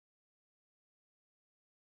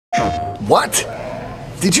What?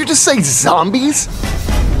 Did you just say zombies?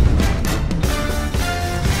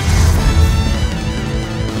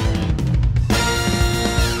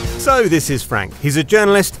 So this is Frank. He's a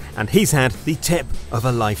journalist and he's had the tip of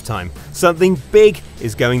a lifetime. Something big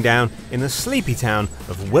is going down in the sleepy town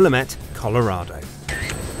of Willamette, Colorado.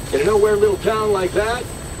 In a nowhere little town like that,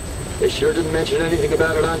 they sure didn't mention anything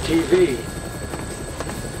about it on TV.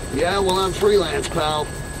 Yeah, well, I'm freelance, pal.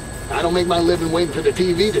 I don't make my living waiting for the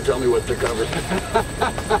TV to tell me what to cover.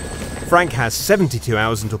 Frank has 72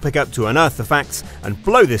 hours until pick up to unearth the facts and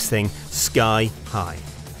blow this thing sky high.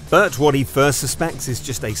 But what he first suspects is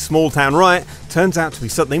just a small town riot turns out to be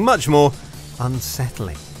something much more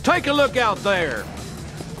unsettling. Take a look out there.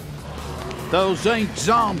 Those ain't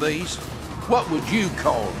zombies. What would you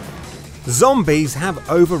call them? Zombies have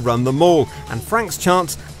overrun the mall, and Frank's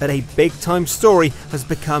chance that a big-time story has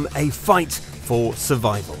become a fight for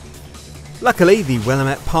survival. Luckily, the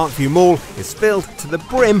Willamette Parkview Mall is filled to the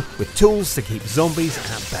brim with tools to keep zombies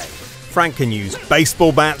at bay. Frank can use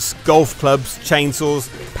baseball bats, golf clubs, chainsaws,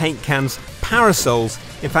 paint cans, parasols,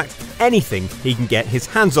 in fact anything he can get his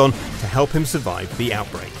hands on to help him survive the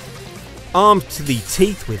outbreak. Armed to the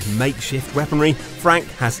teeth with makeshift weaponry, Frank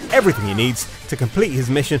has everything he needs to complete his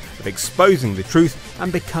mission of exposing the truth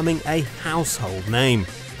and becoming a household name.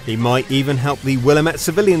 He might even help the Willamette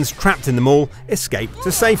civilians trapped in the mall escape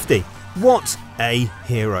to safety. What a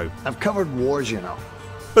hero. I've covered wars, you know.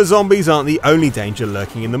 But zombies aren't the only danger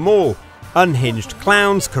lurking in the mall. Unhinged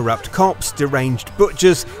clowns, corrupt cops, deranged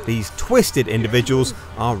butchers, these twisted individuals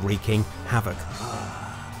are wreaking havoc.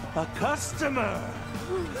 A customer!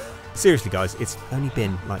 Seriously guys, it's only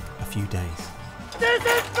been like a few days. This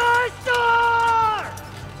is my store!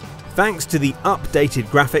 Thanks to the updated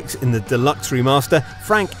graphics in the Deluxe Remaster,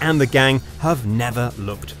 Frank and the gang have never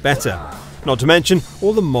looked better. Not to mention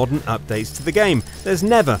all the modern updates to the game. There's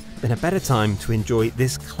never been a better time to enjoy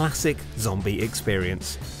this classic zombie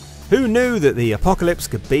experience. Who knew that the apocalypse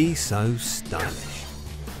could be so stylish?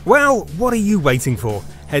 Well, what are you waiting for?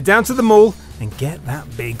 Head down to the mall and get that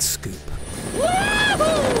big scoop.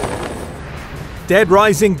 Dead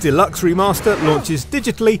Rising Deluxe Remaster launches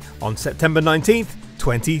digitally on September 19th,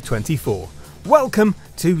 2024. Welcome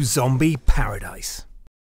to Zombie Paradise.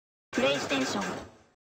 PlayStation